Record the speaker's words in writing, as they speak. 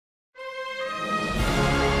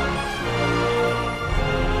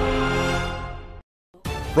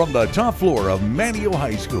From the top floor of Manteo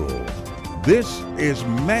High School, this is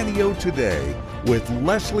Manteo Today with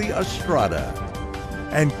Leslie Estrada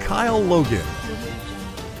and Kyle Logan.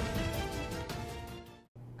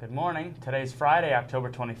 Good morning. Today's Friday, October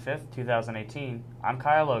 25th, 2018. I'm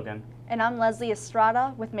Kyle Logan. And I'm Leslie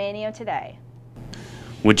Estrada with Manteo Today.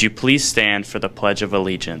 Would you please stand for the Pledge of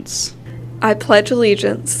Allegiance? I pledge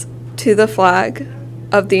allegiance to the flag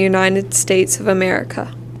of the United States of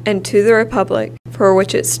America and to the republic for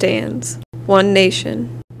which it stands, one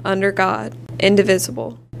nation, under God,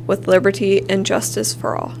 indivisible, with liberty and justice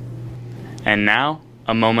for all. And now,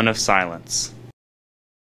 a moment of silence.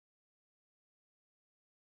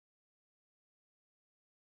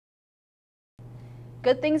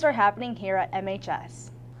 Good things are happening here at MHS.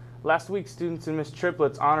 Last week, students in Miss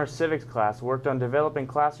Triplett's Honor Civics class worked on developing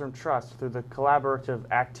classroom trust through the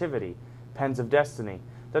collaborative activity, Pens of Destiny,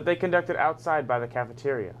 that they conducted outside by the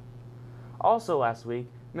cafeteria. Also last week,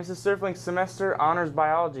 Mrs. Surfling's semester honors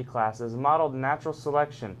biology classes modeled natural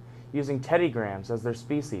selection using teddygrams as their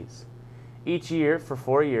species. Each year, for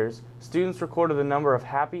 4 years, students recorded the number of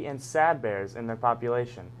happy and sad bears in their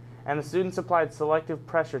population, and the students applied selective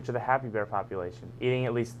pressure to the happy bear population, eating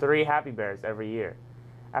at least 3 happy bears every year.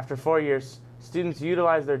 After 4 years, students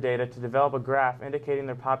utilized their data to develop a graph indicating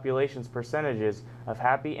their population's percentages of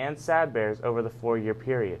happy and sad bears over the 4-year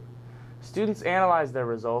period. Students analyzed their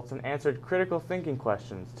results and answered critical thinking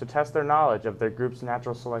questions to test their knowledge of their group's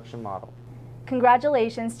natural selection model.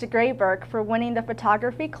 Congratulations to Gray Burke for winning the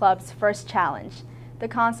photography club's first challenge. The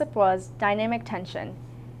concept was dynamic tension.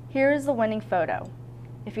 Here is the winning photo.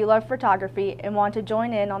 If you love photography and want to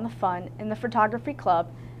join in on the fun in the photography club,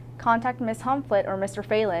 contact Ms. Humflett or Mr.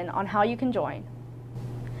 Phelan on how you can join.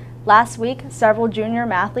 Last week, several junior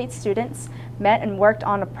mathlete students met and worked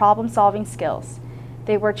on problem-solving skills.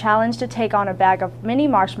 They were challenged to take on a bag of mini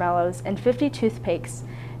marshmallows and 50 toothpicks,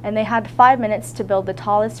 and they had 5 minutes to build the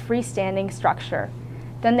tallest freestanding structure.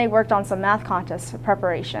 Then they worked on some math contest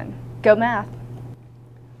preparation. Go math!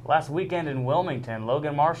 Last weekend in Wilmington,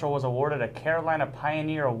 Logan Marshall was awarded a Carolina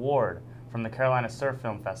Pioneer Award from the Carolina Surf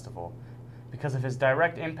Film Festival because of his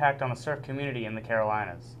direct impact on the surf community in the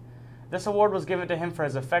Carolinas. This award was given to him for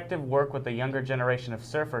his effective work with the younger generation of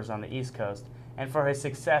surfers on the East Coast and for his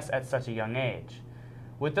success at such a young age.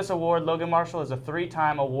 With this award, Logan Marshall is a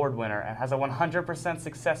 3-time award winner and has a 100%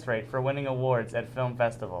 success rate for winning awards at film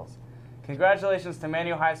festivals. Congratulations to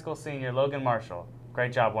Manteo High School senior Logan Marshall.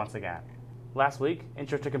 Great job once again. Last week,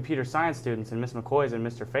 Intro to Computer Science students in Ms. McCoy's and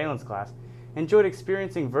Mr. Phelan's class enjoyed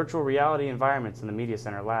experiencing virtual reality environments in the Media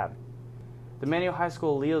Center lab. The Manteo High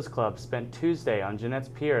School Leos Club spent Tuesday on Jeanette's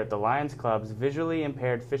Pier at the Lions Club's visually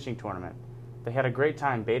impaired fishing tournament. They had a great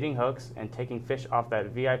time baiting hooks and taking fish off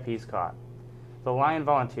that VIP's caught. The Lion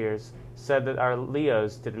volunteers said that our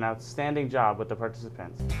Leos did an outstanding job with the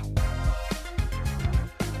participants.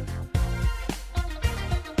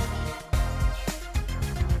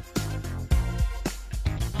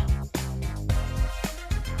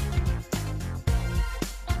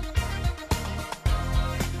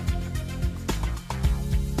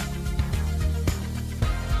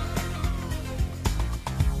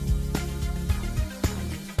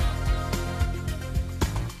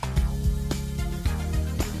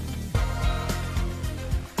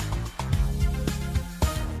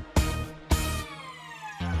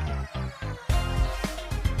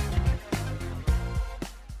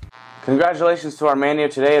 Congratulations to our Manteo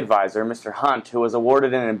Today advisor, Mr. Hunt, who was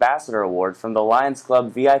awarded an Ambassador Award from the Lions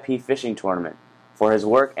Club VIP Fishing Tournament for his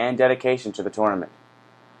work and dedication to the tournament.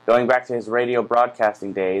 Going back to his radio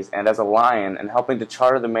broadcasting days and as a Lion and helping to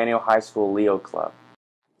charter the Manteo High School Leo Club.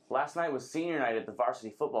 Last night was senior night at the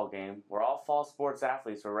varsity football game where all fall sports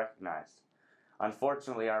athletes were recognized.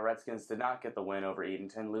 Unfortunately, our Redskins did not get the win over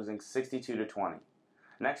Edenton, losing 62-20.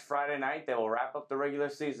 Next Friday night, they will wrap up the regular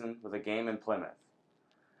season with a game in Plymouth.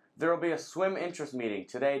 There will be a swim interest meeting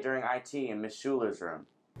today during IT in Miss Schuler's room.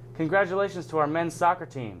 Congratulations to our men's soccer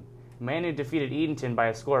team. Manteo defeated Edenton by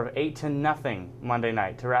a score of 8-0 Monday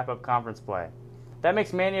night to wrap up conference play. That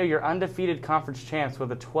makes Manteo your undefeated conference champs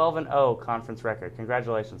with a 12-0 conference record.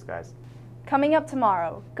 Congratulations, guys. Coming up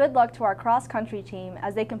tomorrow, good luck to our cross-country team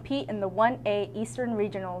as they compete in the 1A Eastern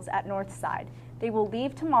Regionals at Northside. They will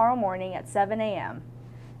leave tomorrow morning at 7 a.m.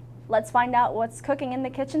 Let's find out what's cooking in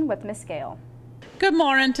the kitchen with Miss Gale. Good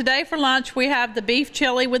morning. Today for lunch we have the beef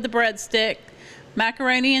chili with the breadstick,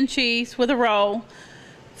 macaroni and cheese with a roll,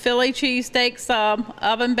 Philly cheesesteak sub,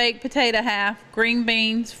 oven-baked potato half, green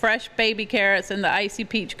beans, fresh baby carrots, and the icy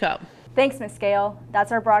peach cup. Thanks, Miss Gale.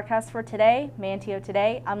 That's our broadcast for today, Manteo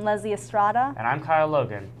Today. I'm Leslie Estrada. And I'm Kyle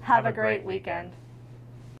Logan. Have a great weekend.